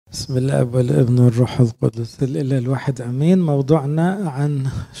بسم الله والابن والروح القدس الإله الواحد أمين. موضوعنا عن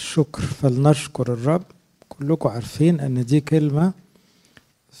الشكر، فلنشكر الرب. كلكم عارفين أن دي كلمة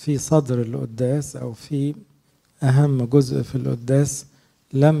في صدر القداس أو في أهم جزء في القداس.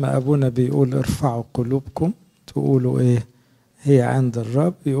 لما أبونا بيقول ارفعوا قلوبكم تقولوا إيه؟ هي عند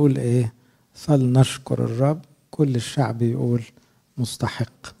الرب. يقول إيه؟ فلنشكر الرب. كل الشعب يقول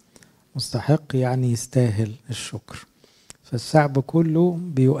مستحق. مستحق يعني يستاهل الشكر. فالشعب كله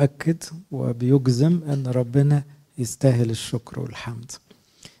بيؤكد وبيجزم أن ربنا يستاهل الشكر والحمد.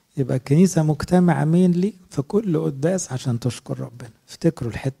 يبقى الكنيسة مجتمعة مين في كل قداس عشان تشكر ربنا.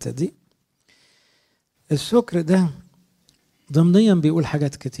 افتكروا الحتة دي. الشكر ده ضمنيا بيقول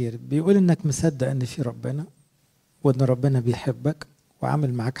حاجات كتير. بيقول انك مصدق ان في ربنا، وان ربنا بيحبك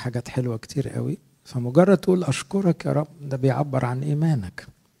وعامل معاك حاجات حلوة كتير قوي، فمجرد تقول اشكرك يا رب ده بيعبر عن ايمانك.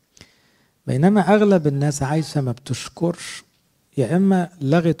 بينما اغلب الناس عايشة ما بتشكرش، يا اما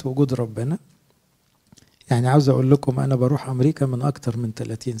لغت وجود ربنا. يعني عاوز اقول لكم انا بروح امريكا من اكتر من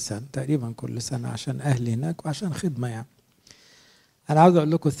 30 سنة تقريبا، كل سنة عشان اهلي هناك وعشان خدمة. يعني انا عاوز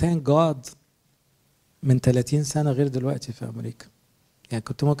اقول لكم ثانك جاد من 30 سنة غير دلوقتي في امريكا. يعني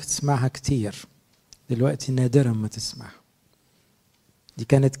كنت ممكن تسمعها كتير، دلوقتي نادرا ما تسمعها. دي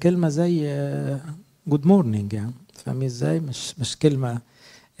كانت كلمة زي جود مورنينج، يعني فاهمين ازاي؟ مش كلمة.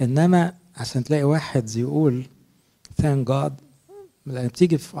 انما عشان تلاقي واحد يقول ثانك جاد لما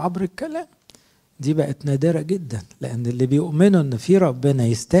بتيجي في عبر الكلام، دي بقت نادرة جدا. لأن اللي بيؤمنوا إن في ربنا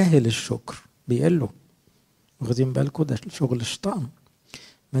يستاهل الشكر بيقلوا. واخدين بالكم؟ ده شغل الشيطان.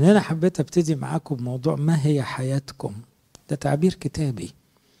 من هنا حبيت أبتدي معاكم بموضوع ما هي حياتكم. ده تعبير كتابي،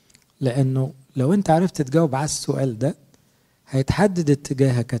 لأنه لو أنت عرفت تجاوب على السؤال ده هيتحدد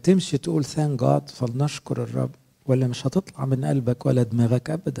اتجاهك. هتمشي تقول ثانك جاد فلنشكر الرب، ولا مش هتطلع من قلبك ولا دماغك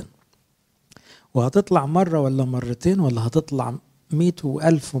أبدا. وهتطلع مرة ولا مرتين، ولا هتطلع 100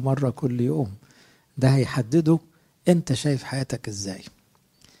 و1000 مرة كل يوم. ده هيحدده انت شايف حياتك ازاي.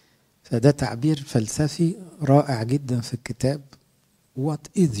 فده تعبير فلسفي رائع جدا في الكتاب.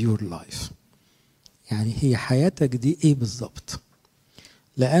 What is your life؟ يعني هي حياتك دي ايه بالظبط؟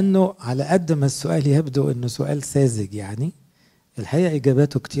 لانه على قد ما السؤال يبدو انه سؤال ساذج، يعني الحقيقة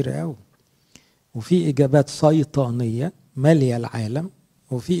اجاباته كتير قوي. وفي اجابات شيطانية مالية العالم،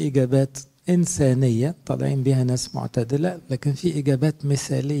 وفي اجابات انسانية طالعين بيها ناس معتدلة، لكن في اجابات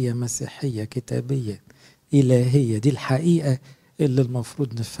مثالية مسيحية كتابية إلهية. دي الحقيقة اللي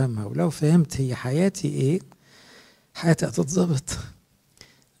المفروض نفهمها. ولو فهمت هي حياتي إيه، حياتي هتتظبط.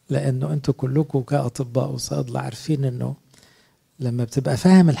 لأنه أنتوا كلكم كأطباء وصيادلة عارفين أنه لما بتبقى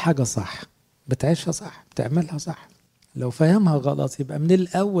فاهم الحاجة صح بتعيشها صح، بتعملها صح. لو فاهمها غلط يبقى من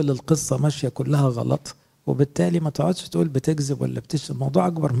الأول القصة ماشية كلها غلط، وبالتالي ما تقعدش تقول بتكذب ولا بتشتم. الموضوع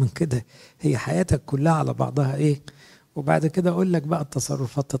أكبر من كده. هي حياتك كلها على بعضها إيه، وبعد كده أقول لك بقى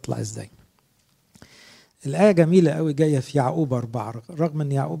التصرفات تطلع إزاي. الآية جميلة قوي جاية في يعقوب 4. رغم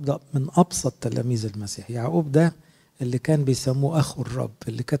أن يعقوب ده من أبسط تلاميذ المسيح. يعقوب ده اللي كان بيسموه أخو الرب،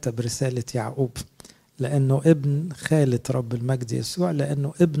 اللي كتب رسالة يعقوب، لأنه ابن خالة رب المجد يسوع،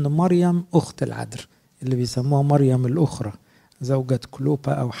 لأنه ابن مريم أخت العذراء اللي بيسموها مريم الأخرى، زوجة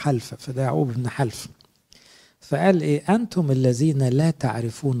كلوبا أو حلفة. فده يعقوب ابن حلفة. فقال إيه؟ أنتم الذين لا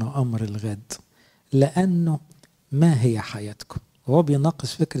تعرفون أمر الغد، لأنه ما هي حياتكم. هو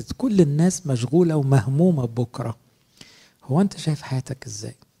بيناقش فكرة كل الناس مشغولة ومهمومة ببكرة. هو أنت شايف حياتك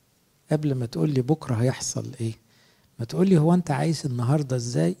إزاي؟ قبل ما تقول لي بكرة هيحصل إيه، ما تقول لي هو أنت عايش النهاردة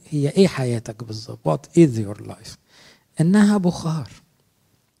إزاي؟ هي إيه حياتك بالظبط؟ What is your life؟ إنها بخار.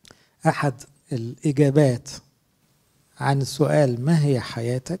 أحد الإجابات عن السؤال ما هي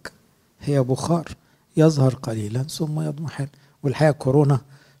حياتك هي بخار يظهر قليلا ثم يضمحل. والحقيقة كورونا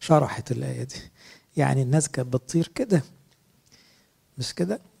شرحت الآية دي. يعني الناس كانت بتطير كده، مش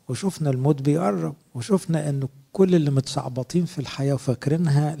كده؟ وشفنا الموت بيقرب، وشفنا انه كل اللي متشعبطين في الحياة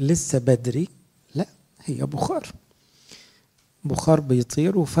وفاكرينها لسه بدري، لا، هي بخار. بخار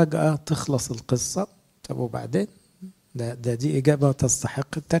بيطير وفجأة تخلص القصة. طب وبعدين؟ دي إجابة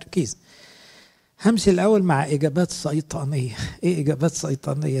تستحق التركيز. همشي الأول مع إجابات شيطانية. إيه إجابات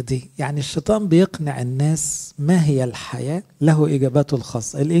شيطانية دي؟ يعني الشيطان بيقنع الناس ما هي الحياة، له إجاباته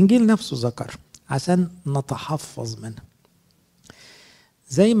الخاصة. الإنجيل نفسه ذكر عشان نتحفظ منها.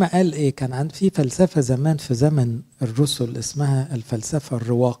 زي ما قال ايه، كان عند في فلسفة زمان في زمن الرسل اسمها الفلسفة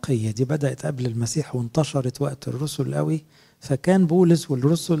الرواقية. دي بدأت قبل المسيح وانتشرت وقت الرسل قوي. فكان بولس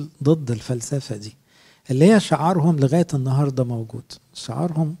والرسل ضد الفلسفة دي، اللي هي شعارهم لغاية النهاردة موجود.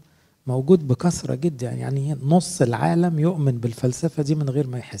 شعارهم موجود بكثرة جدا، يعني نص العالم يؤمن بالفلسفة دي من غير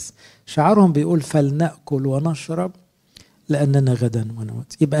ما يحس. شعارهم بيقول فلنأكل ونشرب لأننا غدا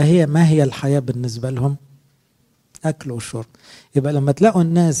ونموت. يبقى هي ما هي الحياة بالنسبة لهم؟ أكل وشرب. يبقى لما تلاقوا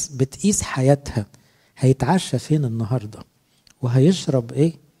الناس بتقيس حياتها هيتعشى فين النهاردة وهيشرب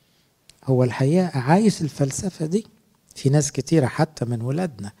ايه، هو الحقيقة عايش الفلسفة دي. في ناس كتيرة حتى من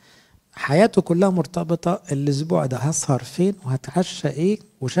ولادنا حياته كلها مرتبطة الأسبوع ده هسهر فين وهتعشى ايه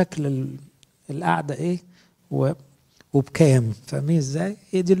وشكل القعدة ايه وبكام. فاهمين ازاي؟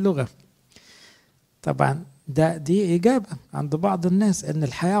 هي دي اللغة. طبعا دي إجابة عند بعض الناس إن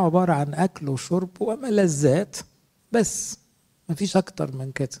الحياة عبارة عن أكل وشرب وملذات بس، مفيش أكتر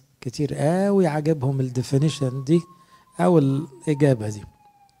من كده. كتير قوي عجبهم الديفينيشن دي أو الإجابة دي.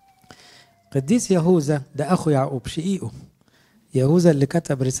 قديس يهوذا ده أخو يعقوب شقيقه، يهوذا اللي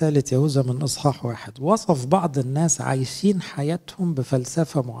كتب رسالة يهوذا من إصحاح 1، وصف بعض الناس عايشين حياتهم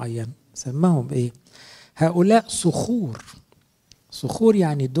بفلسفة معينة، سماهم إيه؟ هؤلاء صخور. صخور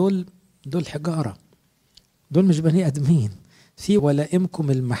يعني دول حجارة، دول مش بني آدمين. في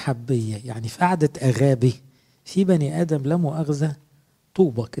ولائمكم المحبية، يعني في قعدة أغابي في بني آدم لا مؤاخذة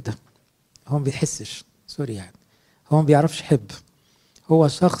طوبة كده، هو ما بيحسش، سوري يعني، هو ما بيعرفش يحب، هو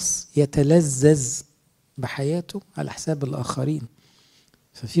شخص يتلذذ بحياته على حساب الآخرين.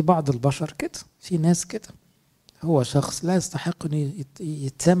 ففي بعض البشر كده، في ناس كده، هو شخص لا يستحق أن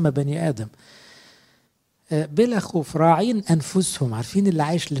يتسمى بني آدم. بلا خوف راعين أنفسهم، عارفين اللي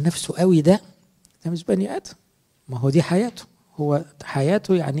عايش لنفسه قوي ده مش بني آدم، ما هو دي حياته، هو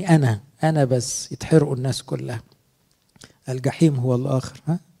حياته يعني أنا بس، يتحرقوا الناس كلها، الجحيم هو الآخر.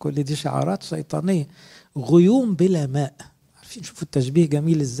 كل دي شعارات شيطانية. غيوم بلا ماء، عارفين شوفوا التشبيه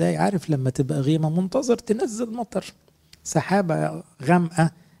جميل ازاي، عارف لما تبقى غيمة منتظر تنزل مطر، سحابة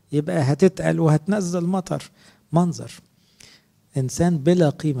غامقة يبقى هتتقل وهتنزل مطر، منظر. إنسان بلا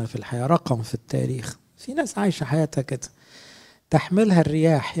قيمة في الحياة، رقم في التاريخ. في ناس عايشة حياتها كده، تحملها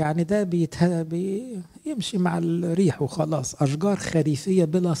الرياح، يعني ده بيمشي مع الريح وخلاص. أشجار خريفية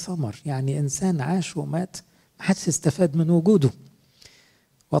بلا ثمر، يعني إنسان عاش ومات محدش استفاد من وجوده.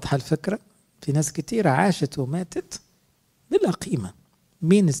 واضحة الفكرة؟ في ناس كتيرة عاشت وماتت بلا قيمة،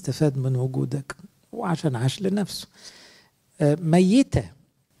 مين استفاد من وجودك؟ وعشان عاش لنفسه. ميتة،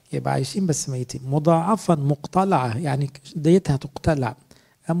 يبقى عايشين بس ميتين. مضاعفا مقتلعة، يعني ديتها تقتلع.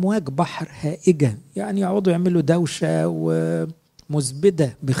 أمواج بحر هائجة، يعني يقعدوا يعملوا دوشة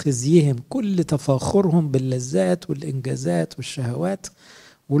ومزبدة بخزيهم، كل تفاخرهم باللذات والإنجازات والشهوات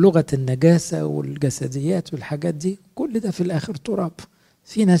ولغة النجاسة والجسديات والحاجات دي، كل ده في الآخر تراب.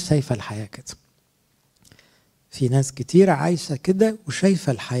 في ناس شايفة الحياة كده، في ناس كتيرة عايشة كده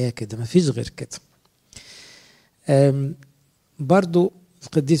وشايفة الحياة كده، مفيش غير كده. برضو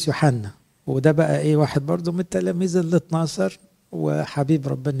القديس يوحنا، وده بقى ايه، واحد برضو من التلاميذ ال 12 وحبيب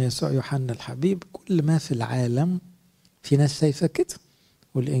ربنا يسوع يوحنا الحبيب. كل ما في العالم في ناس شايفة كده،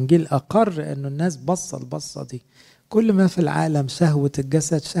 والإنجيل أقر أنه الناس بصة البصة دي. كل ما في العالم شهوة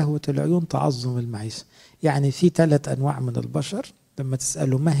الجسد، شهوة العيون، تعظم المعيشة. يعني في 3 أنواع من البشر، لما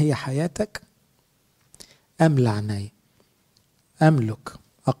تسأله ما هي حياتك؟ أملى عيني، أملك،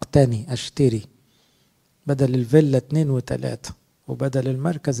 أقتني، أشتري، بدل الفيلا 2 و3 وبدل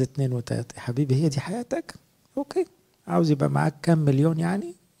المركز 2 و3. يا حبيبي هي دي حياتك؟ أوكي. عاوز يبقى معاك كام مليون؟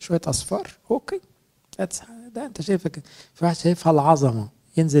 يعني شوية أصفار؟ أوكي. ده أنت شايفك. في واحد شايفها العظمة،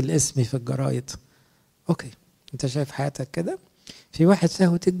 ينزل اسمي في الجرايد. أوكي، أنت شايف حياتك كده. في واحد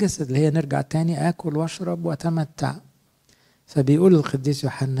شهوة الجسد اللي هي نرجع تاني أكل وأشرب وأتمتع. فبيقول القديس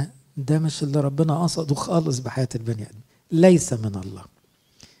يوحنا ده مش اللي ربنا قصده خالص بحياة البني آدم، ليس من الله،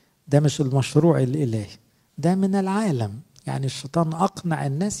 ده مش المشروع الإلهي، ده من العالم. يعني الشيطان أقنع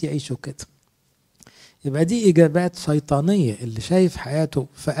الناس يعيشوا كده. يبقى دي إجابات شيطانية. اللي شايف حياته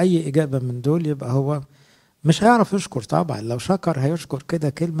في أي إجابة من دول يبقى هو مش هيعرف يشكر. طبعا لو شكر هيشكر كده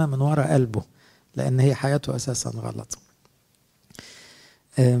كلمة من وراء قلبه، لأن هي حياته أساسا غلط.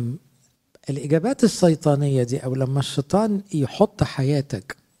 الإجابات الشيطانية دي، أو لما الشيطان يحط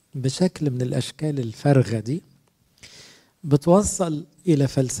حياتك بشكل من الأشكال الفارغة دي، بتوصل إلى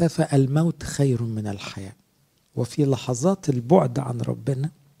فلسفة الموت خير من الحياة. وفي لحظات البعد عن ربنا،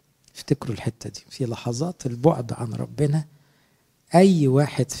 افتكروا الحتة دي، في لحظات البعد عن ربنا أي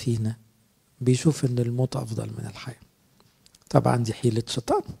واحد فينا بيشوف أن الموت أفضل من الحياة. طبعا دي حيلة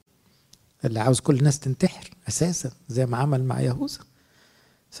شيطان اللي عاوز كل الناس تنتحر أساسا، زي ما عمل مع يهوذا.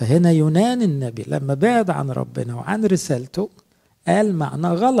 فهنا يونان النبي لما بعد عن ربنا وعن رسالته قال معنى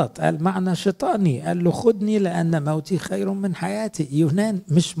غلط، قال معنى شيطاني، قال له خدني لأن موتي خير من حياتي. يونان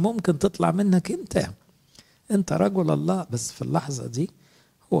مش ممكن تطلع منك انت رجل الله. بس في اللحظة دي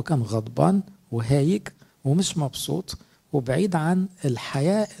هو كان غضبان وهايج ومش مبسوط وبعيد عن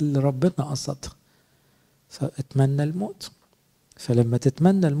الحياة اللي ربنا قصدها، فاتمنى الموت. فلما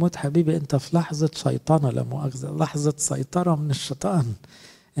تتمنى الموت حبيبي انت في لحظة شيطانة، لا مؤاخذة، لحظة سيطرة من الشيطان.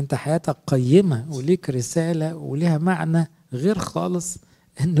 انت حياتك قيمة وليك رسالة وليها معنى غير خالص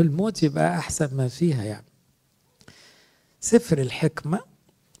انه الموت يبقى احسن ما فيها يعني. سفر الحكمة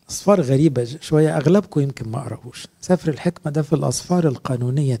أصفار غريبة شوية، أغلبكم يمكن ما قرأوش. سفر الحكمة ده في الأصفار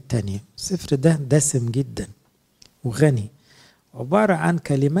القانونية التانية. السفر ده دسم جدا وغني، عبارة عن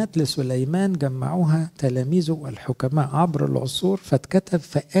كلمات لسليمان جمعوها تلاميذه والحكماء عبر العصور، فاتكتب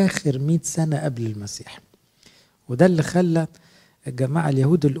في آخر 100 سنة قبل المسيح. وده اللي خلى الجماعة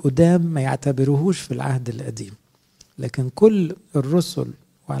اليهود القدام ما يعتبروهوش في العهد القديم، لكن كل الرسل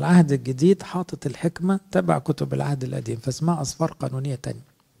وعلى العهد الجديد حاطط الحكمة تبع كتب العهد القديم، فاسمها أصفار قانونية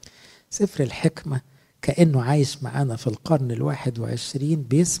تانية. سفر الحكمة كأنه عايش معانا في القرن 21،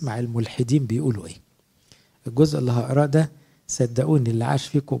 بيسمع الملحدين بيقولوا ايه. الجزء اللي هقراه ده صدقوني اللي عاش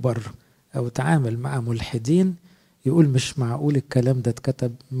فيكم بره او تعامل مع ملحدين يقول مش معقول الكلام ده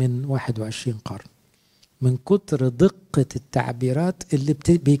اتكتب من 21 قرن، من كتر دقة التعبيرات اللي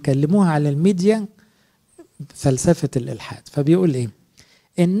بيكلموها على الميديا، فلسفة الإلحاد. فبيقول ايه؟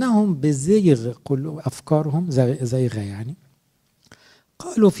 إنهم بزيغ أفكارهم زيغة يعني،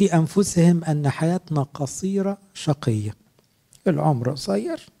 قالوا في أنفسهم أن حياتنا قصيرة شقية، العمر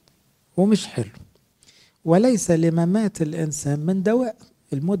قصير ومش حلو، وليس لممات الإنسان من دواء،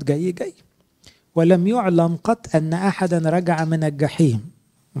 الموت جاي جاي، ولم يعلم قط أن أحدا رجع من الجحيم.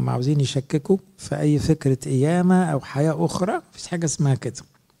 هم عاوزين يشككوا في أي فكرة قيامة أو حياة أخرى، مفيش حاجة اسمها كده.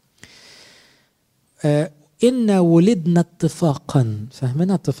 إن ولدنا اتفاقا،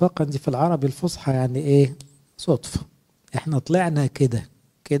 فهمنا اتفاقا دي في العربي الفصحى يعني إيه؟ صدفة. إحنا طلعنا كده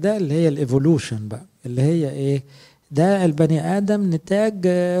كده، اللي هي الإيفولوشن بقى، اللي هي إيه؟ ده البني آدم نتاج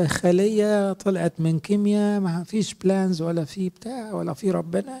خلية طلعت من كيمياء، ما فيش بلانز ولا في بتاع ولا في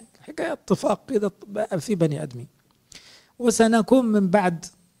ربنا، حكاية اتفاق كده بقى في بني آدمين، وسنكون من بعد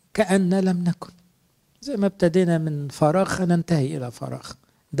كأن لم نكن، زي ما ابتدينا من فراغ ننتهي إلى فراغ.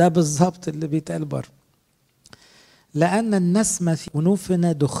 ده بالضبط اللي بيتقال بره. لأن النسمة في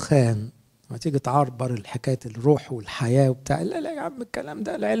أنوفنا دخان. ما تيجي تعبر الحكاية الروح والحياة وبتاع، لا لا يا عم الكلام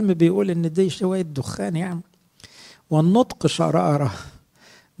ده العلم بيقول إن دي شوية دخان يعني. والنطق شرارة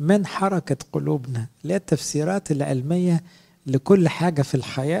من حركة قلوبنا، اللي هي التفسيرات العلمية لكل حاجة في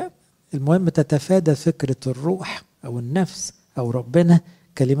الحياة. المهم تتفادى فكرة الروح أو النفس أو ربنا،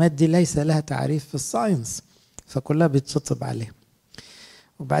 كلمات دي ليس لها تعريف في الساينس، فكلها بيتشطب عليها.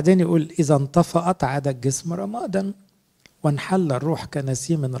 وبعدين يقول إذا انطفأت عاد الجسم رمادا، وانحل الروح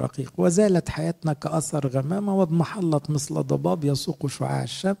كنسيم رقيق، وزالت حياتنا كأثر غمامة، واضمحلت مثل ضباب يسوق شعاع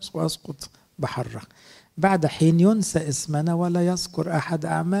الشمس ويسقط بحره. بعد حين ينسى اسمنا ولا يذكر أحد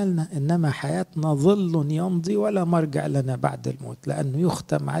أعمالنا، إنما حياتنا ظل يمضي ولا مرجع لنا بعد الموت، لأنه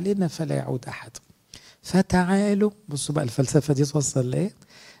يختم علينا فلا يعود أحد. فتعالوا، بصوا بقى الفلسفة دي توصل لإيه؟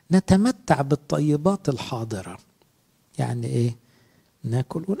 نتمتع بالطيبات الحاضرة. يعني إيه؟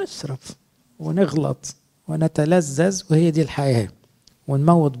 ناكل ونشرب ونغلط ونتلذذ، وهي دي الحياة،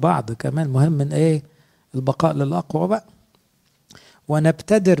 ونموت بعض كمان، مهم من إيه؟ البقاء للأقوى بقى.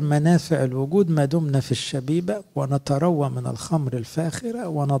 ونبتدر منافع الوجود ما دمنا في الشبيبة، ونتروى من الخمر الفاخرة،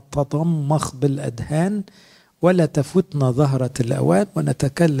 ونتضمخ بالأدهان، ولا تفوتنا ظهرة الأوان،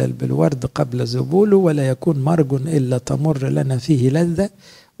 ونتكلل بالورد قبل زبوله، ولا يكون مرج إلا تمر لنا فيه لذة،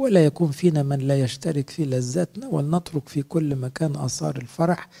 ولا يكون فينا من لا يشترك في لذاتنا، ولنترك في كل مكان آثار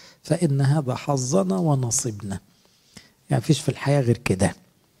الفرح، فإن هذا حظنا ونصيبنا. يعني فيش في الحياة غير كده،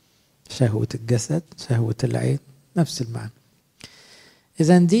 شهوة الجسد شهوة العين، نفس المعنى.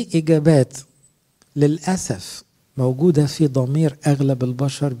 إذن دي إجابات للأسف موجودة في ضمير أغلب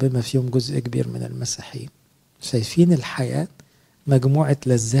البشر بما فيهم جزء كبير من المسيحيين. شايفين الحياة مجموعة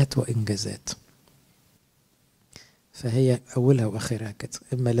لذات وإنجازات، فهي أولها وآخرها كده،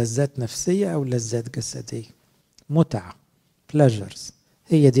 إما لذات نفسية أو لذات جسدية، متعة pleasures،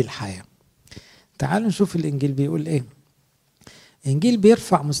 هي دي الحياة. تعالوا نشوف الإنجيل بيقول إيه. الإنجيل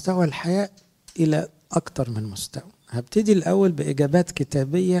بيرفع مستوى الحياة إلى أكتر من مستوى. هبتدي الأول بإجابات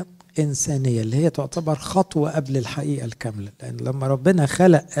كتابية إنسانية، اللي هي تعتبر خطوة قبل الحقيقة الكاملة، لأن لما ربنا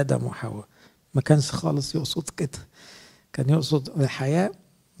خلق آدم وحواء ما كانش خالص يقصد كده، كان يقصد الحياة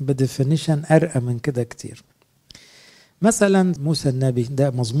بديفينيشن أرقى من كده كتير. مثلا موسى النبي،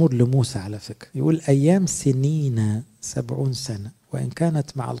 ده مزمور لموسى على فكرة، يقول أيام سنين 70 سنة، وإن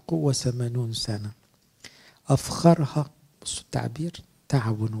كانت مع القوة 80 سنة، أفخرها، بصوا التعبير،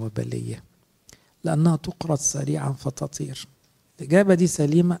 تعب وبلية، لأنها تقرض سريعا فتطير. الإجابة دي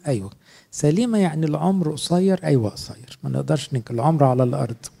سليمة؟ أيوة سليمة. يعني العمر قصير؟ أيوة قصير، ما نقدرش ننكر العمر على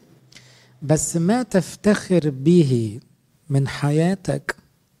الأرض، بس ما تفتخر به من حياتك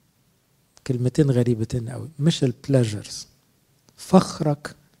كلمتين غريبتين قوي، مش البلاجرز،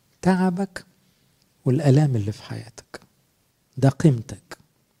 فخرك تعبك والألام اللي في حياتك، ده قيمتك.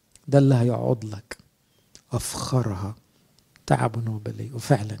 ده اللي هيقعد لك. أفخرها تعب وبلي.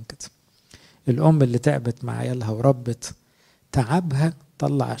 وفعلا كده الأم اللي تعبت مع عيالها وربت تعبها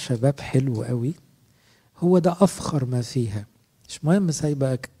طلع شباب حلو قوي، هو ده أفخر ما فيها. مش مهم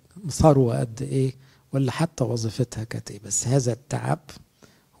سايبة ثروة قد إيه ولا حتى وظيفتها كانت إيه، بس هذا التعب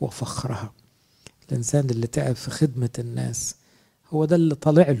هو فخرها. الإنسان اللي تعب في خدمة الناس هو ده اللي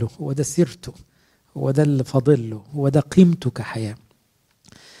طالع له، هو ده سيرته، هو ده اللي فاضل له، هو ده قيمته كحياة.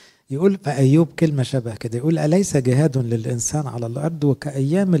 يقول في أيوب كلمة شبه كده، يقول أليس جهاد للإنسان على الأرض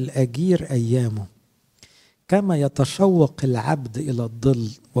وكأيام الأجير أيامه، كما يتشوق العبد إلى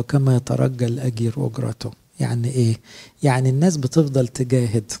الظل وكما يترجى الأجير أجرته. يعني إيه؟ يعني الناس بتفضل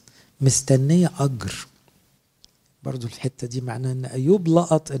تجاهد مستنية أجر. برضو الحتة دي معناه أن أيوب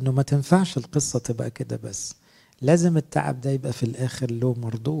لقط أنه ما تنفعش القصة تبقى كده، بس لازم التعب ده يبقى في الآخر له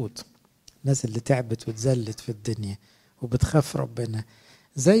مردود. الناس اللي تعبت وتزلت في الدنيا وبتخاف ربنا،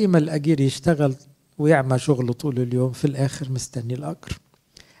 زي ما الأجير يشتغل ويعمل شغله طول اليوم، في الآخر مستني الأجر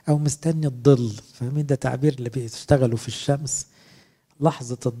أو مستني الظل. فاهمين؟ ده تعبير اللي بيشتغلوا في الشمس.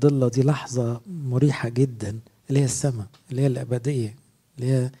 لحظة الظلة دي لحظة مريحة جدا، اللي هي السماء، اللي هي الأبدية،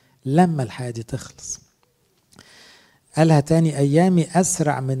 اللي هي لما الحياة دي تخلص. قالها تاني، أيامي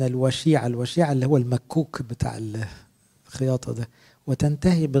أسرع من الوشيعة. الوشيعة اللي هو المكوك بتاع الخياطة ده،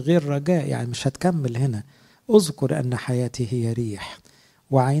 وتنتهي بغير رجاء، يعني مش هتكمل هنا. أذكر أن حياتي هي ريح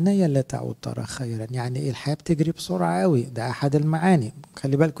وعيني لا تعود ترى خيرا. يعني إيه؟ الحياة بتجري بسرعة قوي، ده أحد المعاني.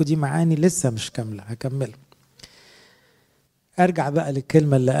 خلي بالكم دي معاني لسه مش كاملة، هكمل. أرجع بقى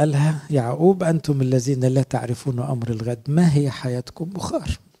للكلمة اللي قالها يعقوب، أنتم الذين لا تعرفون أمر الغد، ما هي حياتكم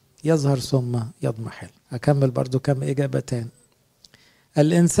بخار يظهر ثم يضمحل. أكمل برضو كم إجابتان.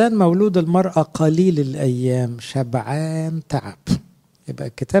 الإنسان مولود المرأة قليل الأيام شبعان تعب. يبقى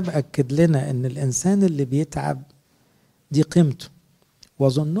الكتاب أكد لنا أن الإنسان اللي بيتعب دي قيمته.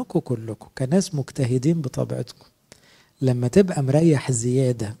 وظنكم كلكم كناس مجتهدين بطبيعتكم لما تبقى مريح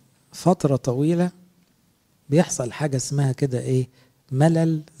زيادة فترة طويلة بيحصل حاجة اسمها كده ايه،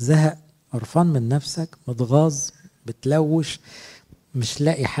 ملل، زهق، قرفان من نفسك، متغاظ، بتلوش، مش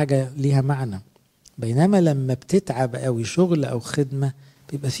لاقي حاجة ليها معنى. بينما لما بتتعب قوي شغل او خدمة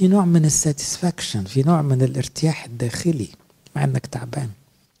بيبقى في نوع من الساتسفاكشن، في نوع من الارتياح الداخلي مع انك تعبان.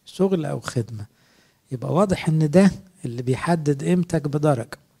 شغل او خدمة يبقى واضح ان ده اللي بيحدد قيمتك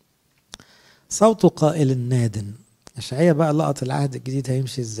بدرجة. صوت قائل نادٍ. أشعياء بقى لقط العهد الجديد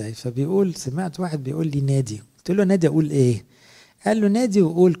هيمشي ازاي، فبيقول سمعت واحد بيقول لي نادي. قلت له نادي اقول ايه؟ قال له نادي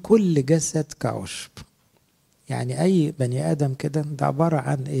وقول كل جسد كعشب. يعني اي بني ادم كده ده عبارة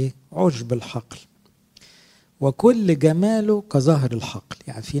عن ايه؟ عشب الحقل، وكل جماله كظهر الحقل.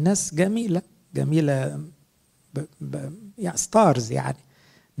 يعني في ناس جميلة جميلة يعني ستارز، يعني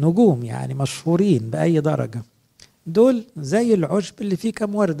نجوم، يعني مشهورين بأي درجة، دول زي العشب اللي فيه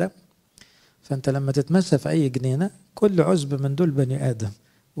كم وردة. فأنت لما تتمشى في أي جنينة كل عشب من دول بني آدم،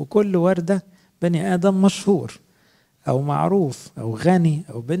 وكل وردة بني آدم مشهور أو معروف أو غني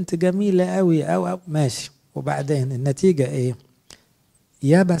أو بنت جميلة أوي أو ماشي. وبعدين النتيجة إيه؟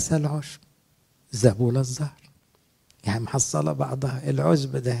 يبس العشب ذبول الزهر. يعني محصلة بعضها،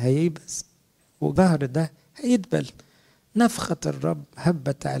 العشب ده هيبس وظهر ده هيدبل. نفخة الرب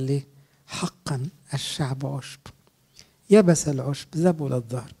هبت عليه، حقا الشعب عشب. يبس العشب ذبل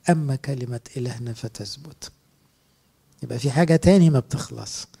الظهر، أما كلمة إلهنا فتثبت. يبقى في حاجة تاني ما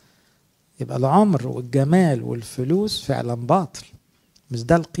بتخلص. يبقى العمر والجمال والفلوس فعلا باطل، مش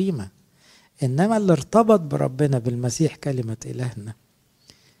ده القيمة. إنما اللي ارتبط بربنا بالمسيح كلمة إلهنا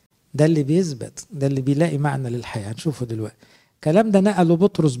ده اللي بيثبت، ده اللي بيلاقي معنى للحياة. نشوفه دلوقتي. الكلام ده نقله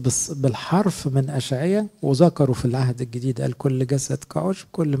بطرس بالحرف من أشعياء وذكره في العهد الجديد. قال كل جسد كعشب،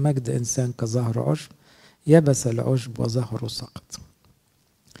 كل مجد إنسان كظهر عشب، يبس العشب وظهره سقط.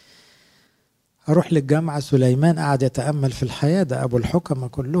 أروح للجامعة. سليمان قعد يتأمل في الحياة، ده أبو الحكمة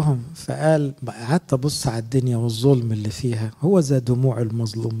كلهم، فقال قعدت أبص على الدنيا والظلم اللي فيها، هو ذا دموع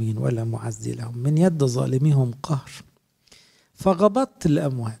المظلومين ولا معزي لهم، من يد ظالميهم قهر، فغبطت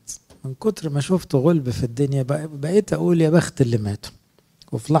الأموات. من كتر ما شفت غلب في الدنيا بقيت أقول يا بخت اللي ماتوا.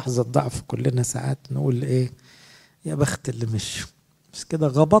 وفي لحظة ضعف كلنا ساعات نقول إيه؟ يا بخت اللي مشوا. بس كده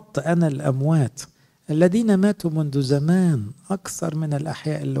غبطت أنا الأموات الذين ماتوا منذ زمان أكثر من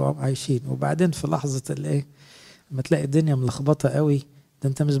الأحياء اللي عايشين. وبعدين في لحظة الإيه؟ لما تلاقي الدنيا ملخبطة قوي، ده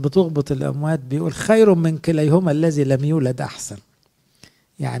أنت مش بتغبط الأموات، بيقول خير من كليهما الذي لم يولد أحسن.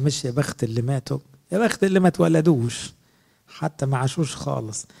 يعني مش يا بخت اللي ماتوا، يا بخت اللي ما اتولدوش حتى ما عاشوش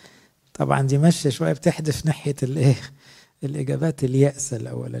خالص. طبعا دي ماشية شوية بتحدف ناحية الإيه؟ الإجابات اليأسة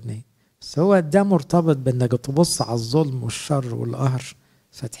الأولانية. بس هو ده مرتبط بأنك تبص على الظلم والشر والقهر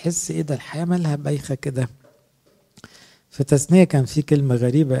فتحس إيه ده، الحياة مالها بايخة كده. في تثنية كان في كلمة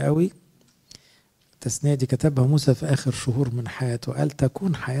غريبة قوي. التثنية دي كتبها موسى في آخر شهور من حياته، قال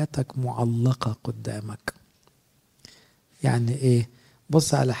تكون حياتك معلقة قدامك. يعني إيه؟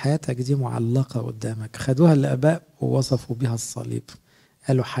 بص على حياتك دي معلقة قدامك. خدوها الآباء ووصفوا بها الصليب،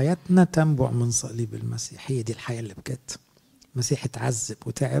 قالوا حياتنا تنبع من صليب المسيح، هي دي الحياة اللي بجد. المسيح اتعذب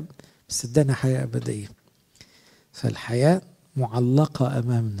وتعب بس ادانا حياة أبدية. فالحياة معلقة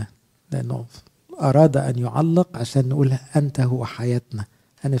أمامنا لأنه أراد أن يعلق عشان نقول أنت هو حياتنا.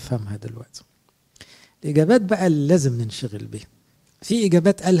 هنفهمها دلوقتي. الإجابات بقى اللي لازم ننشغل بيها، في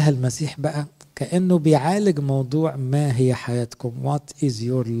إجابات قالها المسيح بقى كأنه بيعالج موضوع ما هي حياتكم، what is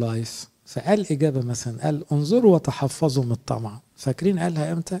your life. فقال إجابة مثلا، قال انظروا وتحفظوا من الطمع. فاكرين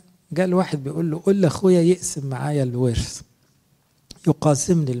قالها إمتى؟ قال واحد بيقول له قل لأخويا يقسم معايا الورث،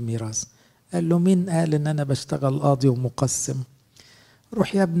 يقاسمني الميراث. قال له مين قال إن أنا بشتغل قاضي ومقسم؟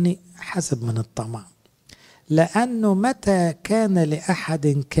 روح يا ابني حسب من الطمع، لأنه متى كان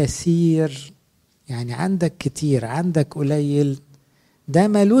لأحد كثير، يعني عندك كتير عندك قليل، ده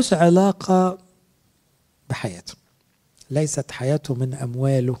ملوش علاقة بحياته. ليست حياته من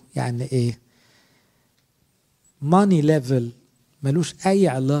أمواله. يعني إيه؟ money level ملوش أي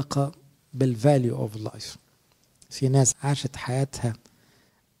علاقة بالvalue of life. في ناس عاشت حياتها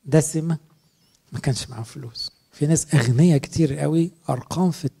دسمة ما كانش معاهم فلوس. في ناس أغنياء كتير قوي،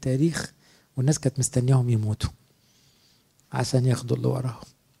 أرقام في التاريخ، والناس كانت مستنياهم يموتوا عشان ياخدوا اللي وراهم.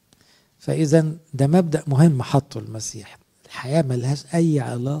 فإذا ده مبدأ مهم حطه المسيح. الحياة ملهاش أي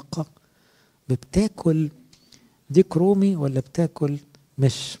علاقة ببتاكل ديك رومي ولا بتاكل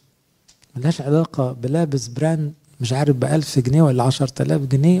مش، ملهاش علاقة بلابس براند مش عارف ب1000 جنيه ولا 10,000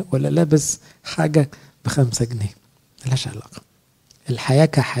 جنيه، ولا لابس حاجة ب5 جنيه. ملهاش علاقة. الحياة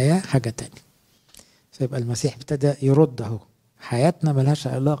كحياة حاجة تانية. فيبقى المسيح ابتدى يرد اهو، حياتنا ملهاش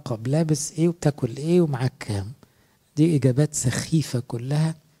علاقة بلابس ايه وبتاكل ايه ومعاك كام. دي اجابات سخيفة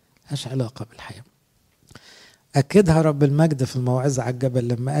كلها ملهاش علاقة بالحياة. أكدها رب المجد في الموعظة على الجبل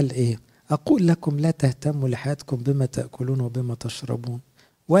لما قال إيه؟ أقول لكم لا تهتموا لحياتكم بما تأكلون وبما تشربون،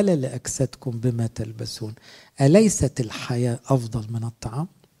 ولا لأجسادكم بما تلبسون. أليست الحياة أفضل من الطعام؟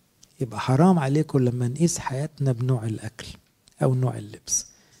 يبقى حرام عليكم لما نقيس حياتنا بنوع الأكل أو نوع اللبس.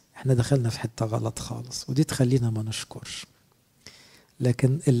 احنا دخلنا في حتة غلط خالص، ودي تخلينا ما نشكرش.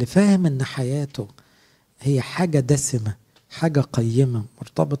 لكن اللي فاهم ان حياته هي حاجة دسمة، حاجة قيمة،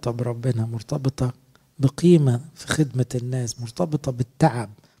 مرتبطة بربنا، مرتبطة بقيمة في خدمة الناس، مرتبطة بالتعب،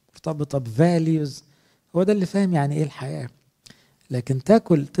 مرتبطة بفاليوز، هو ده اللي فاهم يعني ايه الحياة. لكن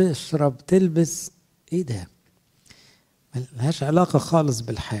تاكل تشرب تلبس ايه ده؟ ملهاش علاقة خالص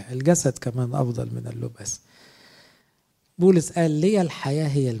بالحياة. الجسد كمان أفضل من اللباس. بولس قال لي الحياة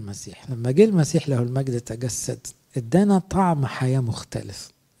هي المسيح. لما جه المسيح له المجد تجسد ادانا طعم حياة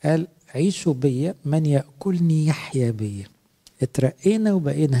مختلف. قال عيشوا بيا، من يأكلني يحيا بيا. اترقينا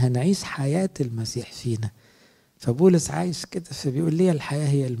وبقينا هنعيش حياة المسيح فينا. فبولس عايش كده، فبيقول لي الحياة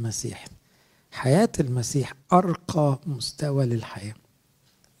هي المسيح. حياة المسيح أرقى مستوى للحياة،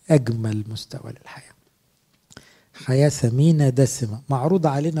 أجمل مستوى للحياة. حياة ثمينة دسمة معروضة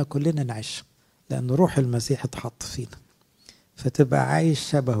علينا كلنا نعيش، لأن روح المسيح اتحط فينا، فتبقى عايش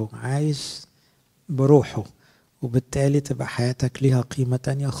شبهه، عايش بروحه، وبالتالي تبقى حياتك ليها قيمة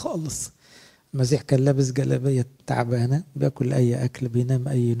تانية خالص. المسيح كان لابس جلابية تعبانة، بياكل أي أكل، بينام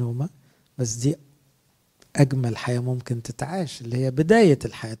أي نومة، بس دي أجمل حياة ممكن تتعاش، اللي هي بداية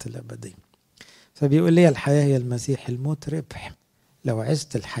الحياة الأبدية. فبيقول لي الحياة هي المسيح، الموت ربح. لو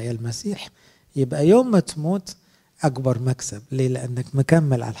عشت الحياة المسيح يبقى يوم ما تموت أكبر مكسب. ليه؟ لأنك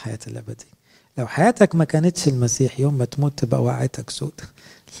مكمل على الحياة الأبدية. لو حياتك ما كانتش المسيح يوم ما تموت تبقى وقعتك سود،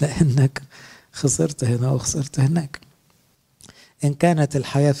 لأنك خسرت هنا وخسرت هناك. إن كانت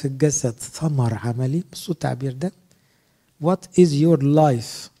الحياة في الجسد ثمر عملي، بصوا التعبير ده، What is your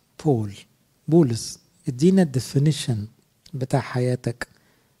life؟ بولس ادينا الديفينيشن بتاع حياتك.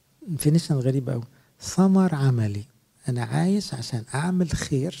 ديفينيشن غريب أوي. ثمر عملي، أنا عايش عشان أعمل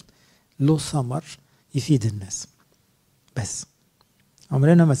خير له ثمر يفيد الناس. بس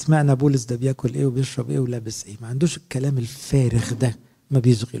عمرنا ما سمعنا بولس ده بياكل ايه وبيشرب ايه ولابس ايه. ما عندوش الكلام الفارغ ده، ما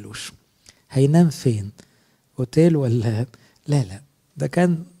بيشغلوش. هينام فين؟ اوتيل ولا؟ لا، ده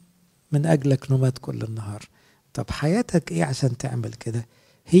كان من اجلك نومات كل النهار. طب حياتك ايه عشان تعمل كده؟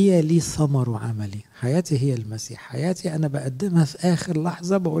 هي لي ثمر وعملي. حياتي هي المسيح. حياتي انا بقدمها في اخر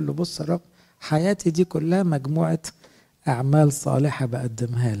لحظة، بقول له بص يا رب، حياتي دي كلها مجموعة اعمال صالحة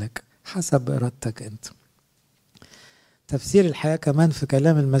بقدمها لك حسب ارادتك انت. تفسير الحياة كمان في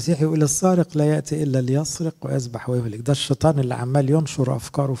كلام المسيح يقول السارق لا يأتي إلا ليسرق ويذبح ويهلك. ده الشيطان اللي عمال ينشر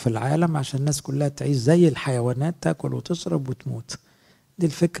أفكاره في العالم عشان الناس كلها تعيش زي الحيوانات، تأكل وتشرب وتموت. دي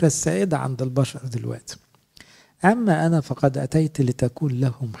الفكرة السائدة عند البشر دلوقتي. أما أنا فقد أتيت لتكون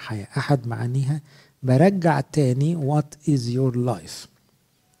لهم حياة. أحد معانيها برجع تاني what is your life،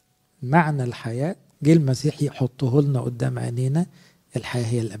 معنى الحياة جه المسيح يحطه لنا قدام عينينا. الحياة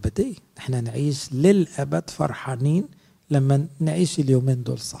هي الأبدية، احنا نعيش للأبد فرحانين لما نعيش اليومين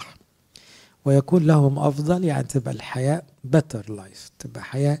دول صح. ويكون لهم أفضل، يعني تبقى الحياة better life، تبقى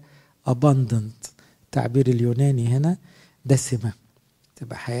حياة abundant، تعبير اليوناني هنا دسمة،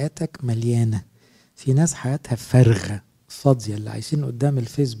 تبقى حياتك مليانة. في ناس حياتها فارغة فاضية، اللي عايشين قدام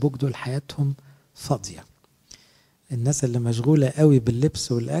الفيسبوك دول حياتهم فاضية. الناس اللي مشغولة قوي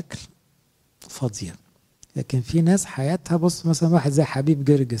باللبس والأكل فاضية. لكن في ناس حياتها، بص مثلا واحد زي حبيب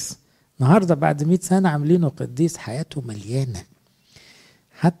جرجس النهاردة بعد 100 سنة عاملينه قديس، حياته مليانة،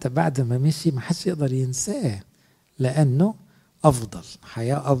 حتى بعد ما مشي ما حدش يقدر ينساه، لأنه أفضل،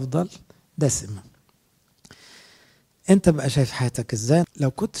 حياة أفضل دسمة. أنت بقى شايف حياتك إزاي؟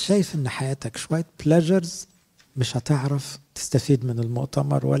 لو كنت شايف إن حياتك شوية بلاجرز مش هتعرف تستفيد من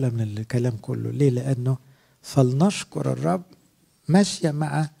المؤتمر ولا من الكلام كله. ليه؟ لأنه فلنشكر الرب ماشية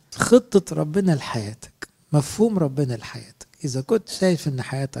مع خطة ربنا لحياتك، مفهوم ربنا لحياتك. إذا كنت شايف إن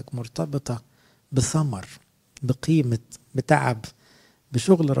حياتك مرتبطة بثمر، بقيمة، بتعب،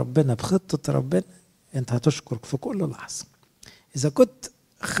 بشغل ربنا، بخطة ربنا، أنت هتشكر في كل لحظة. إذا كنت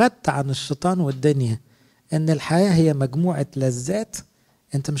خدت عن الشيطان والدنيا إن الحياة هي مجموعة لذات،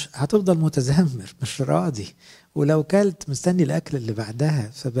 أنت مش هتفضل متذمر، مش راضي، ولو كلت مستني الأكل اللي بعدها،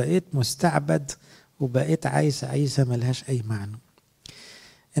 فبقيت مستعبد وبقيت عايش عيشة ملهاش أي معنى.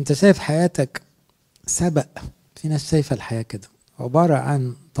 أنت شايف حياتك سبق. في ناس شايفة الحياة كده عبارة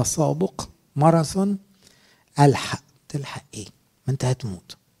عن تسابق، ماراثون، ألحق. تلحق إيه؟ ما أنت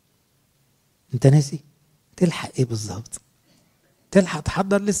هتموت، أنت ناسي تلحق إيه بالظبط؟ تلحق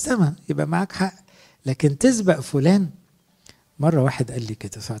تحضر للسماء يبقى معاك حق، لكن تسبق فلان. مرة واحد قال لي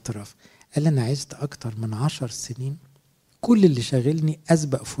كده في اعتراف، قال لي أنا عشت أكتر من 10 سنين كل اللي شاغلني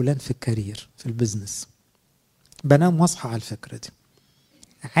أسبق فلان في الكارير، في البيزنس. بنام واصحى على الفكرة دي،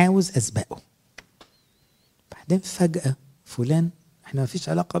 عاوز أسبقه. بعدين فجأة فلان، احنا مفيش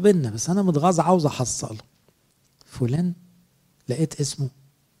علاقة بينا بس أنا متغاظ عاوز أحصله، فلان لقيت اسمه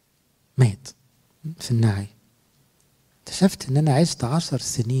مات في النعي. اكتشفت ان انا عشت 10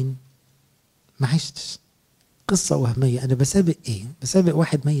 سنين ما عشتش، قصة وهمية. انا بسابق ايه؟ بسابق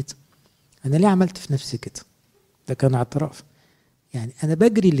واحد ميت. انا ليه عملت في نفسي كده؟ ده كان اعتراف. يعني انا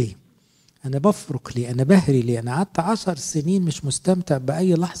بجري ليه؟ انا بفرق ليه؟ انا بهري ليه؟ انا قعدت 10 سنين مش مستمتع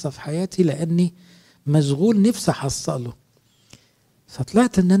بأي لحظة في حياتي لاني مشغول نفسي احصله.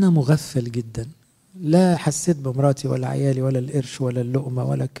 فطلعت ان انا مغفل جدا، لا حسيت بمراتي ولا عيالي ولا القرش ولا اللقمة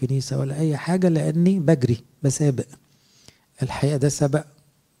ولا الكنيسة ولا اي حاجة، لاني بجري بسابق. الحقيقة ده سبق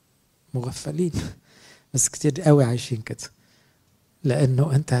مغفلين بس كتير قوي عايشين كده.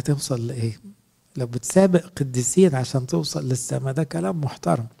 لأنه أنت هتوصل لإيه؟ لو بتسابق قديسين عشان توصل للسماء ده كلام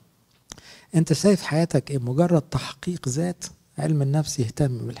محترم. أنت شايف حياتك إيه؟ مجرد تحقيق ذات. علم النفس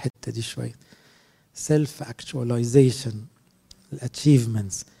يهتم بالحتة دي شوية، self actualization،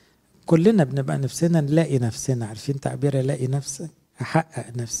 achievements. كلنا بنبقى نفسنا نلاقي نفسنا، عارفين تعبير الاقي نفسك،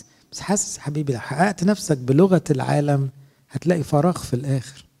 احقق نفسي. بس حاسس حبيبي لو حققت نفسك بلغة العالم هتلاقي فراغ في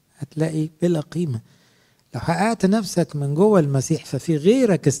الاخر، هتلاقي بلا قيمة. لو حققت نفسك من جوه المسيح ففي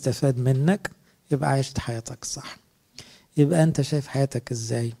غيرك استفاد منك، يبقى عشت حياتك صح. يبقى انت شايف حياتك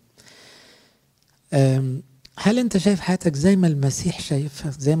ازاي؟ هل انت شايف حياتك زي ما المسيح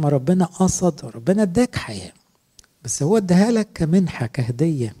شايفها، زي ما ربنا قصد؟ ربنا اداك حياة بس هو اداها لك كمنحة،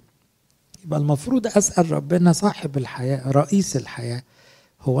 كهدية. يبقى المفروض أسأل ربنا صاحب الحياة، رئيس الحياة،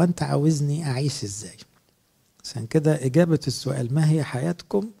 هو أنت عاوزني أعيش إزاي؟ عشان كده إجابة السؤال ما هي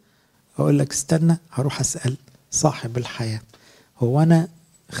حياتكم؟ أقول لك استنى هروح أسأل صاحب الحياة، هو أنا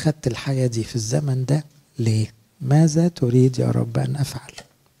خدت الحياة دي في الزمن ده ليه؟ ماذا تريد يا رب أن أفعل؟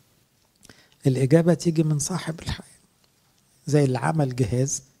 الإجابة تيجي من صاحب الحياة. زي اللي عمل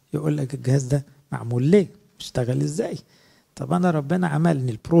جهاز يقول لك الجهاز ده معمول ليه؟ اشتغل إزاي؟ طب أنا ربنا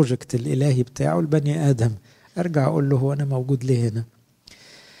عملني البروجكت الإلهي بتاعه البني آدم، أرجع أقول له هو أنا موجود ليه هنا؟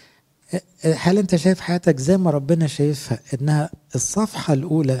 هل أنت شايف حياتك زي ما ربنا شايفها، إنها الصفحة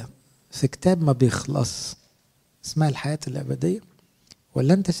الأولى في كتاب ما بيخلص اسمها الحياة الأبدية؟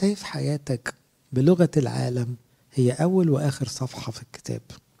 ولا أنت شايف حياتك بلغة العالم هي أول وآخر صفحة في الكتاب؟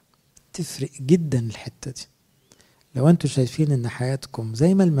 تفرق جدا الحتة دي. لو أنتوا شايفين إن حياتكم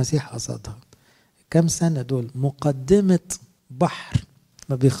زي ما المسيح قصدها، كم سنة دول مقدمة بحر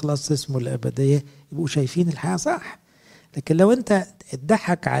ما بيخلص اسمه الأبدية، يبقوا شايفين الحياة صح. لكن لو أنت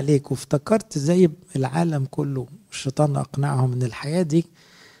اتضحك عليك وافتكرت زي العالم كله، الشيطان أقنعهم إن الحياة دي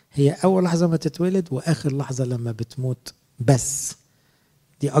هي أول لحظة ما تتولد وآخر لحظة لما بتموت، بس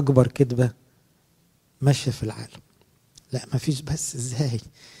دي أكبر كذبة ماشية في العالم. لا مفيش، بس ازاي؟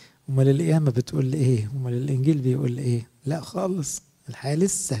 امال القيامة بتقول ايه؟ امال الانجيل بيقول ايه؟ لا خالص، الحياة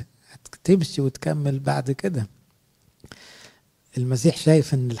لسه هتمشي وتكمل بعد كده. المسيح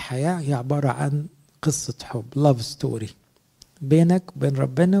شايف ان الحياة هي عبارة عن قصة حب، لاف ستوري بينك وبين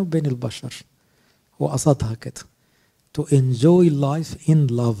ربنا وبين البشر، وقصدها كده to enjoy life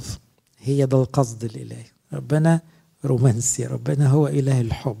in love. هي ده القصد الإلهي. ربنا رومانسي، ربنا هو إله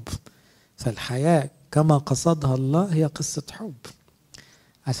الحب، فالحياة كما قصدها الله هي قصة حب.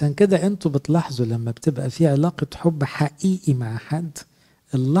 عشان كده انتوا بتلاحظوا لما بتبقى في علاقة حب حقيقي مع حد،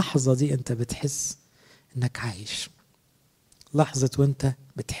 اللحظة دي انت بتحس انك عايش. لحظة وانت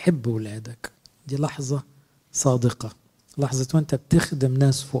بتحب ولادك دي لحظة صادقة. لحظة وانت بتخدم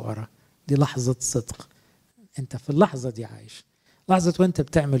ناس فقراء دي لحظة صدق، انت في اللحظة دي عايش. لحظة وانت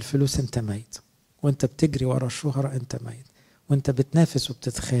بتعمل فلوس انت ميت، وانت بتجري ورا الشهرة انت ميت، وانت بتنافس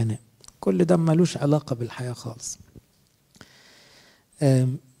وبتتخانق، كل ده ملوش علاقة بالحياة خالص.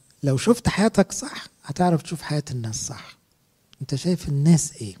 لو شفت حياتك صح هتعرف تشوف حياة الناس صح. انت شايف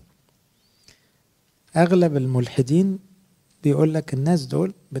الناس ايه؟ اغلب الملحدين بيقول لك الناس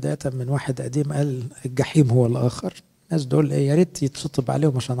دول، بداية من واحد قديم قال الجحيم هو الآخر، الناس دول يا ريت يتشطب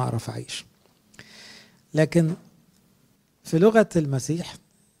عليهم عشان أعرف أعيش. لكن في لغة المسيح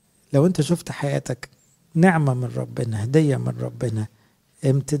لو أنت شفت حياتك نعمة من ربنا، هدية من ربنا،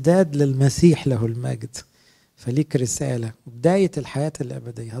 امتداد للمسيح له المجد، فليك رسالة وبداية الحياة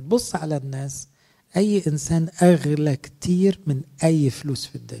الأبدية، هتبص على الناس أي إنسان أغلى كتير من أي فلوس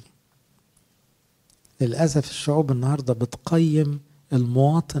في الدنيا. للأسف الشعوب النهاردة بتقيم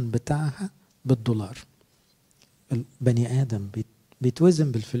المواطن بتاعها بالدولار. البني آدم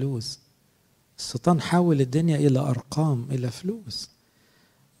بيتوزن بالفلوس. الشيطان حول الدنيا إلى أرقام، إلى فلوس.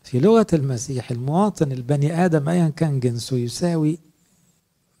 في لغة المسيح المواطن البني آدم أيا كان جنسه يساوي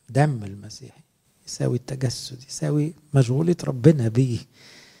دم المسيح، يساوي التجسد، يساوي مشغولية ربنا بيه.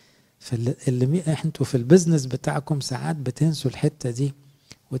 انتوا في البزنس بتاعكم ساعات بتنسوا الحتة دي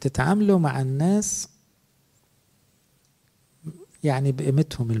وتتعاملوا مع الناس يعني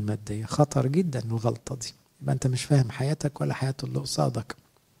بقيمتهم المادية. خطر جدا الغلطة دي، يبقى انت مش فاهم حياتك ولا حياة اللي قصادك.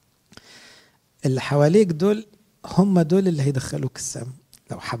 اللي حواليك دول هم دول اللي هيدخلوك السما.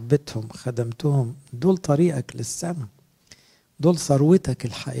 لو حبيتهم خدمتهم دول طريقك للسما، دول ثروتك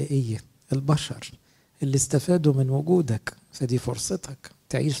الحقيقية. البشر اللي استفادوا من وجودك، فدي فرصتك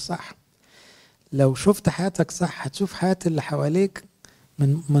تعيش صح. لو شفت حياتك صح هتشوف حياة اللي حواليك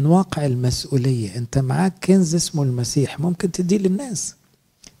من واقع المسؤولية. انت معاك كنز اسمه المسيح، ممكن تديه للناس،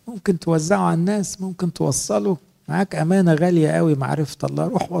 ممكن توزعه على الناس، ممكن توصله. معاك أمانة غالية قوي، معرفة الله،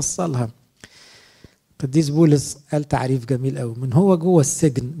 روح وصلها. قديس بولس قال تعريف جميل قوي من هو جوه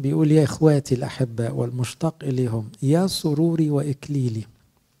السجن، بيقول يا إخواتي الأحباء والمشتاق إليهم يا سروري وإكليلي.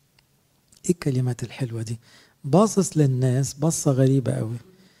 إيه الكلمات الحلوة دي؟ باصص للناس بصة غريبة قوي،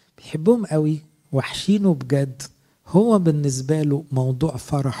 بيحبهم قوي، وحشينه بجد، هو بالنسبة له موضوع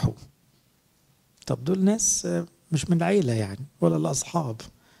فرحه. طب دول ناس مش من العيلة يعني ولا الأصحاب،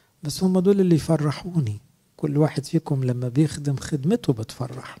 بس هم دول اللي يفرحوني. كل واحد فيكم لما بيخدم خدمته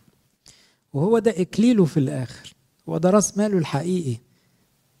بتفرح، وهو ده إكليله في الآخر، هو ده راس ماله الحقيقي.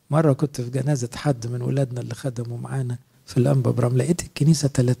 مرة كنت في جنازة حد من ولادنا اللي خدموا معانا في الأنبا برام، لقيت الكنيسة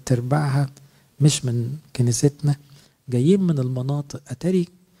 3/4 مش من كنيستنا، جايين من المناطق. أتاري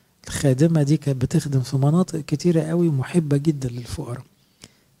الخادمة دي كانت بتخدم في مناطق كتيرة قوي ومحبة جدا للفقراء.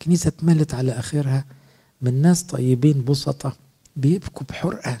 كنيسة اتملت على آخرها من ناس طيبين بسطة بيبكوا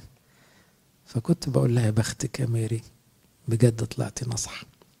بحرقة. فكنت بقول لها يا بختك يا ماري، بجد طلعتي نصح.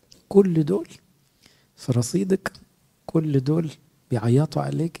 كل دول في رصيدك، كل دول بيعيطوا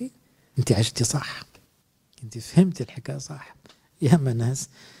عليكي، انت عشتي صح، انت فهمتي الحكاية صح. ياما ناس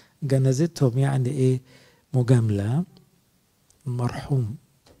جنازتهم يعني ايه؟ مجاملة، مرحوم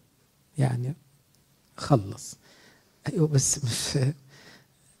يعني خلص. ايوه بس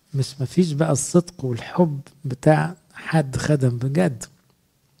مش مفيش بقى الصدق والحب بتاع حد خدم بجد.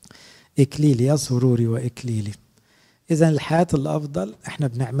 إكليلي يا سروري وإكليلي. إذن الحياة الأفضل احنا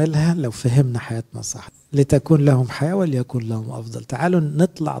بنعملها لو فهمنا حياتنا صح، لتكون لهم حياة وليكن لهم أفضل. تعالوا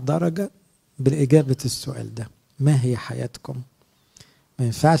نطلع درجة بالإجابة السؤال ده، ما هي حياتكم؟ ما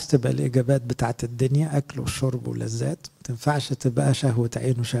ينفعش تبقى الإجابات بتاعت الدنيا أكل وشرب ولذات، ما تنفعش تبقى شهوة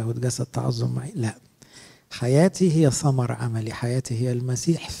عين وشهوة جسد تعظم معي، لا. حياتي هي ثمر عملي، حياتي هي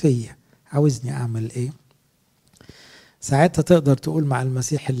المسيح فيا، عاوزني أعمل إيه؟ ساعتها تقدر تقول مع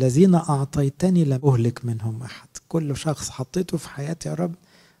المسيح الذين أعطيتني لم أهلك منهم أحد. كل شخص حطيته في حياتي يا رب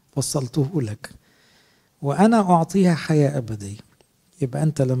وصلته لك، وأنا أعطيها حياة أبدية. يبقى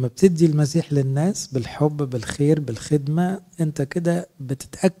أنت لما بتدي المسيح للناس بالحب بالخير بالخدمة، أنت كده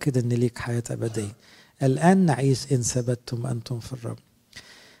بتتأكد أن ليك حياة أبدية. الآن نعيش إن ثبتتم أنتم في الرب.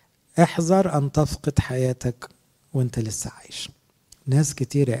 احذر أن تفقد حياتك وانت لسه عايش. ناس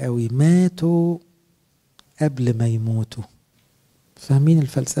كتيرة قوي ماتوا قبل ما يموتوا. فاهمين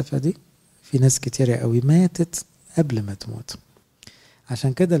الفلسفة دي؟ في ناس كتيرة قوي ماتت قبل ما تموت.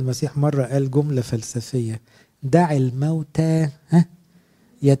 عشان كده المسيح مرة قال جملة فلسفية: دع الموتى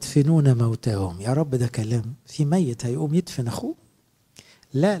يدفنون موتاهم. يا رب ده كلام، في ميت هيقوم يدفن أخوه؟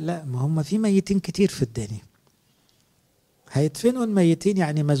 لا، ما هم في ميتين كتير في الدنيا هيدفنوا الميتين،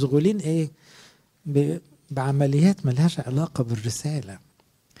 يعني مشغولين ايه؟ بعمليات ملهاش علاقة بالرسالة.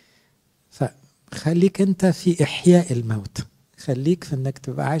 فخليك انت في إحياء الموت، خليك في انك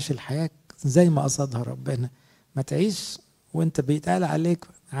تبقى عايش الحياة زي ما قصدها ربنا. ما تعيش وانت بيتقال عليك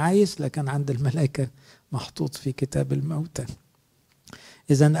عايش لكن عند الملائكة محطوط في كتاب الموتى.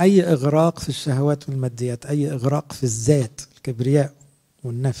 إذن أي إغراق في الشهوات والماديات، أي إغراق في الذات الكبرياء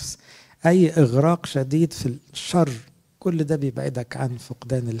والنفس، أي إغراق شديد في الشر، كل ده بيبعدك عن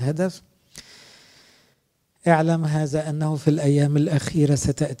فقدان الهدف. اعلم هذا أنه في الأيام الأخيرة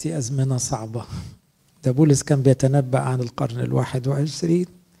ستأتي أزمنة صعبة. ده بولس كان بيتنبأ عن القرن 21.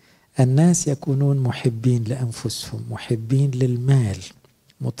 الناس يكونون محبين لأنفسهم، محبين للمال،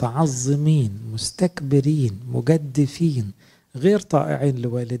 متعظمين، مستكبرين، مجدفين، غير طائعين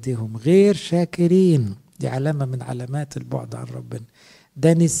لوالديهم، غير شاكرين، دي علامة من علامات البعد عن ربنا،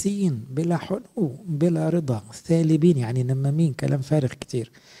 دانسين، بلا حنو، بلا رضا، ثالبين يعني نمامين، كلام فارغ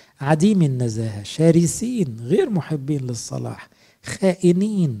كتير، عديم النزاهة، شارسين، غير محبين للصلاح،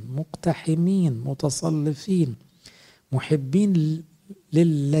 خائنين، مقتحمين، متصلفين، محبين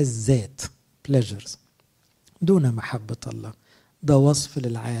للذات pleasures دون محبة الله. ده وصف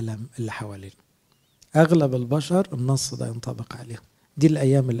للعالم اللي حوالينا. أغلب البشر النص ده ينطبق عليهم. دي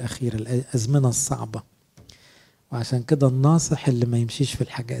الأيام الأخيرة، الأزمنة الصعبة. وعشان كده الناصح اللي ما يمشيش في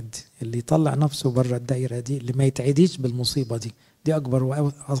الحاجات دي، اللي يطلع نفسه بره الدايرة دي، اللي ما يتعديش بالمصيبة دي أكبر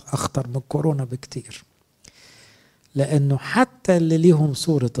وأخطر من كورونا بكتير. لأنه حتى اللي ليهم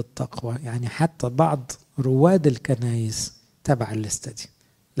صورة التقوى، يعني حتى بعض رواد الكنائس تبع الليستة دي،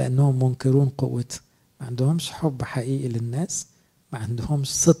 لأنهم منكرون قوة، ما عندهمش حب حقيقي للناس، ما عندهمش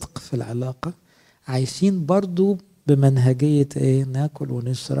صدق في العلاقة، عايشين برضو بمنهجية ايه؟ ناكل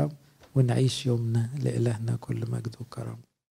ونشرب ونعيش يومنا، لإلهنا كل مجد وكرم.